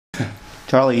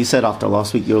Charlie, you said after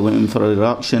last week you were looking for a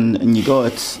reaction, and you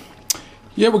got it.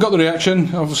 Yeah, we got the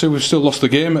reaction. Obviously, we've still lost the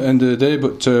game at the end of the day,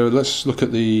 but let's look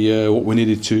at the what we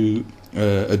needed to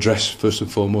address first and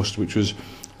foremost, which was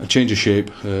a change of shape.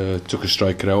 Took a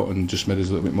striker out and just made us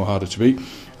a little bit more harder to beat.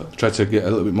 Tried to get a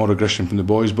little bit more aggression from the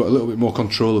boys, but a little bit more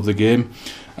control of the game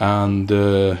and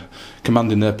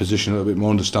commanding their position, a little bit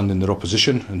more understanding their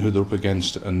opposition and who they're up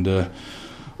against. And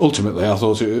ultimately, I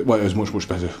thought it was much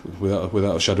better,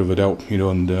 without a shadow of a doubt. You know,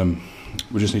 and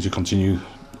we just need to continue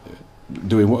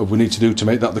doing what we need to do to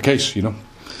make that the case. You know.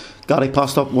 Gary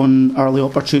passed up one early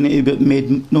opportunity, but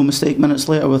made no mistake minutes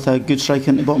later with a good strike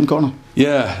into the bottom corner.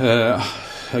 Yeah.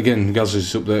 Again, Gaz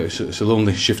is up there. It's a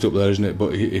lonely shift up there, isn't it?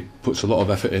 But he puts a lot of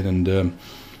effort in, and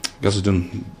Gaz has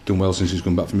done well since he's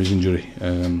come back from his injury.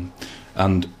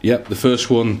 And yeah, the first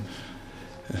one,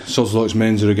 sod's law, it's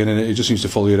Mainzer again, and he just seems to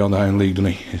follow you around the Highland League,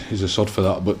 doesn't he? He's a sod for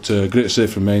that. But great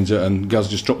save from Mainzer, and Gaz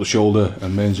just dropped the shoulder,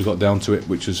 and Mainzer got down to it,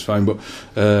 which was fine. But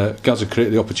Gaz had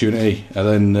created the opportunity,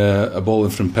 and then a ball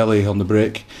in from Pelly on the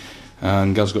break,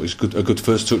 and Gaz got a good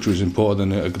first touch, which was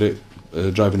important, and a great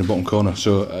drive in the bottom corner.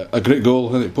 So a great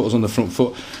goal, and it put us on the front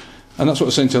foot. And that's what I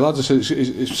was saying to the lads. I said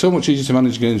it's so much easier to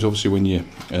manage games, obviously, when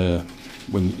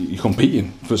you're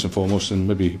competing first and foremost, and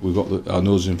maybe we've got our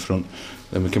nose in front.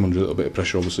 Then we came under a little bit of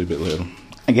pressure, obviously, a bit later on.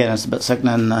 Again, it's a bit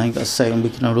sickening. I think that's the second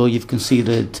week in a row you've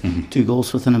conceded 2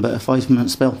 goals within about a 5-minute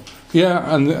spell.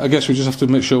 Yeah, and I guess we just have to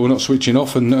make sure we're not switching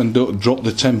off and don't drop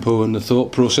the tempo and the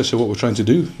thought process of what we're trying to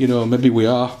do. You know, maybe we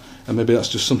are, and maybe that's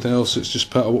just something else. It's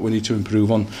just part of what we need to improve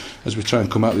on as we try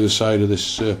and come out the other side of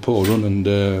this poor run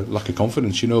and lack of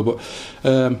confidence, you know. But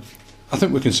I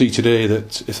think we can see today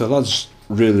that if the lads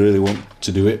really want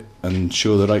to do it and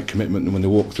show the right commitment when they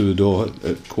walk through the door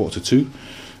at 1:45,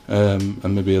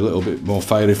 and maybe a little bit more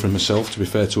fiery from myself, to be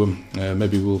fair to them,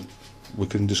 maybe we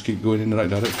can just keep going in the right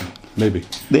direction. Maybe.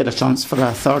 They had a chance for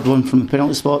a third one from the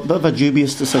penalty spot. Bit of a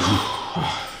dubious decision.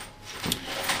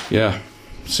 Yeah.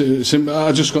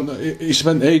 I just got. He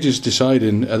spent ages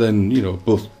deciding, and then, you know,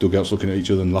 both dugouts looking at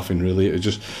each other and laughing. Really, it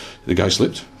just, the guy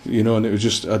slipped, you know, and it was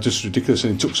just ridiculous.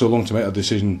 And it took so long to make a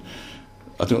decision.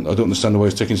 I don't understand why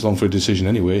it's taking so long for a decision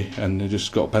anyway. And they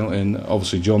just got a penalty, and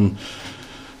obviously John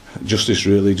Justice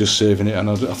really just saving it. And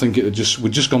I think we'd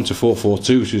just gone to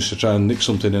 4-4-2 just to try and nick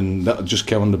something, and that just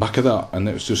came on the back of that. And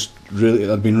it was just really, it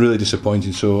had been really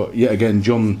disappointing. So yet again,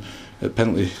 John at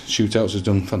penalty shootouts has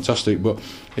done fantastic, but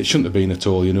it shouldn't have been at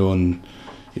all, you know. And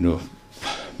you know,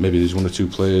 maybe there's 1 or 2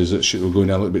 players that were going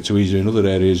down a little bit too easy in other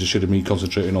areas they should have been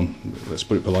concentrating on, let's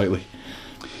put it politely.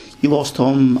 You lost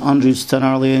Tom Andrews to an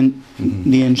early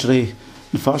knee injury in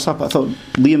the first half. I thought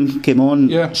Liam came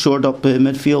on, shored up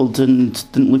midfield and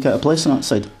didn't look out of place on that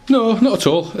side. No, not at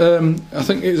all. I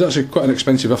think it was actually quite an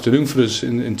expensive afternoon for us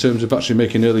in terms of actually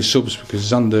making early subs, because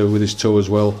Xander with his toe as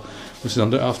well. Was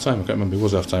Xander at half time? I can't remember. It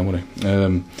was half time, wasn't he?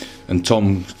 And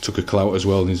Tom took a clout as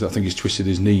well, and I think he's twisted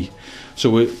his knee.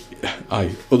 So other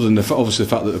than obviously the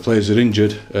fact that the players are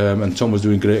injured, and Tom was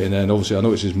doing great in there, and obviously I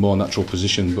know it's his more natural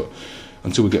position, but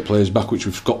until we get players back, which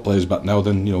we've got players back now,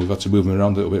 then, you know, we've had to move him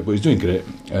around a little bit. But he's doing great.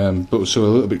 But so a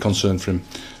little bit concerned for him.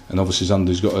 And obviously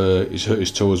Xander's got he's hurt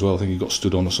his toe as well. I think he got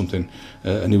stood on or something,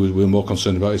 and we were more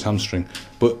concerned about his hamstring.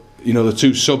 But you know, the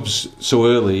 2 subs so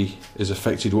early has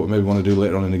affected what we maybe want to do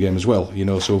later on in the game as well. You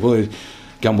know, so we've only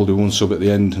gambled with 1 sub at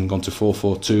the end and gone to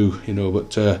 4-4-2. You know,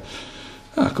 but a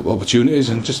couple of opportunities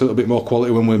and just a little bit more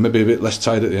quality when we're maybe a bit less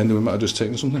tired at the end, and we might have just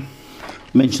taken something.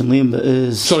 Mentioned Liam, but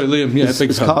Liam, yeah,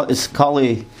 big fan. It's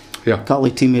Carly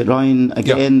teammate Ryan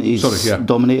again. He's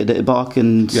dominated at the back,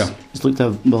 and he's looked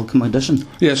a welcome addition.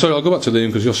 Yeah, sorry, I'll go back to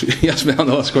Liam because he asked me on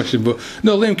the last question. But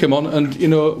no, Liam came on, and you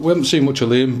know, we haven't seen much of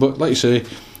Liam, but like you say,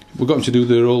 we got him to do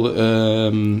the role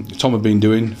that Tom had been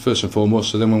doing first and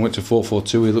foremost. So then when we went to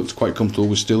 4-4-2, he looked quite comfortable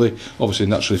with Stilly, obviously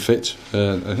naturally fit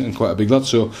and quite a big lad.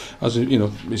 So as you know,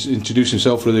 he's introduced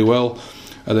himself really well.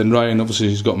 And then Ryan, obviously,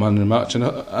 he's got man in the match, and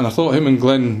I thought him and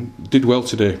Glenn did well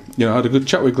today. You know, I had a good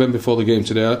chat with Glenn before the game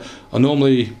today. I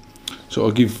normally sort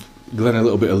of give Glenn a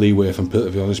little bit of leeway, if I'm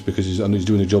perfectly honest, because he's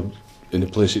doing a job in a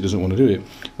place he doesn't want to do it.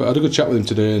 But I had a good chat with him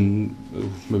today, and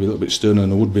maybe a little bit sterner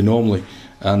than I would be normally.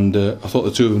 And I thought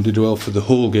the 2 of them did well for the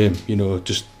whole game. You know,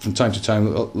 just from time to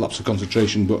time, lapse of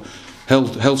concentration, but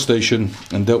held station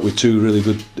and dealt with 2 really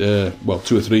good, 2 or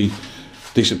 3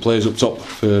 decent players up top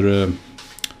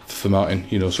for Martin,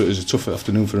 you know, so it was a tough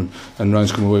afternoon for him, and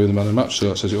Ryan's come away with the man of the match, so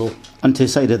that says it all. And to the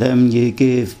side of them, you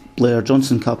gave Blair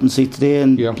Johnson captaincy today,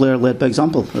 and Blair led by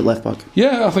example at left back.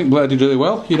 Yeah, I think Blair did really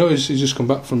well. You know, he's just come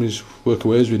back from his work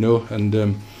away, as we know,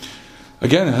 and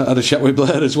Again, I had a chat with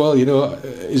Blair as well. You know,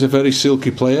 he's a very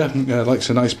silky player, likes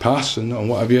a nice pass and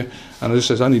what have you. And I just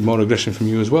says, I need more aggression from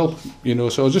you as well. You know,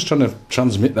 so I was just trying to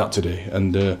transmit that today.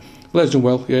 And Blair's done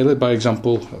well. Yeah, he led by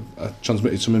example. I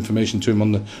transmitted some information to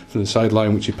him from the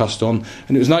sideline, which he passed on.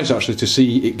 And it was nice actually to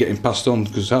see it getting passed on,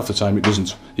 because half the time it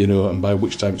doesn't. You know, and by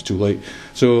which time it's too late.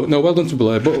 So no, well done to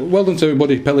Blair, but well done to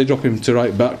everybody. Pelly dropping to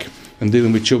right back and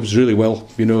dealing with Chubbs really well.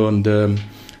 You know,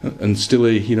 and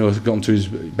Stilly, you know, has got into his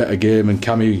better game, and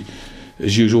Cammy,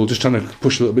 as usual, just trying to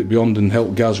push a little bit beyond and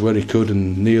help Gaz where he could,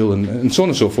 and Neil, and so on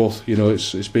and so forth. You know,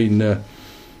 it's been a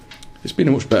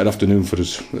much better afternoon for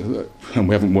us, and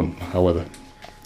we haven't won, however.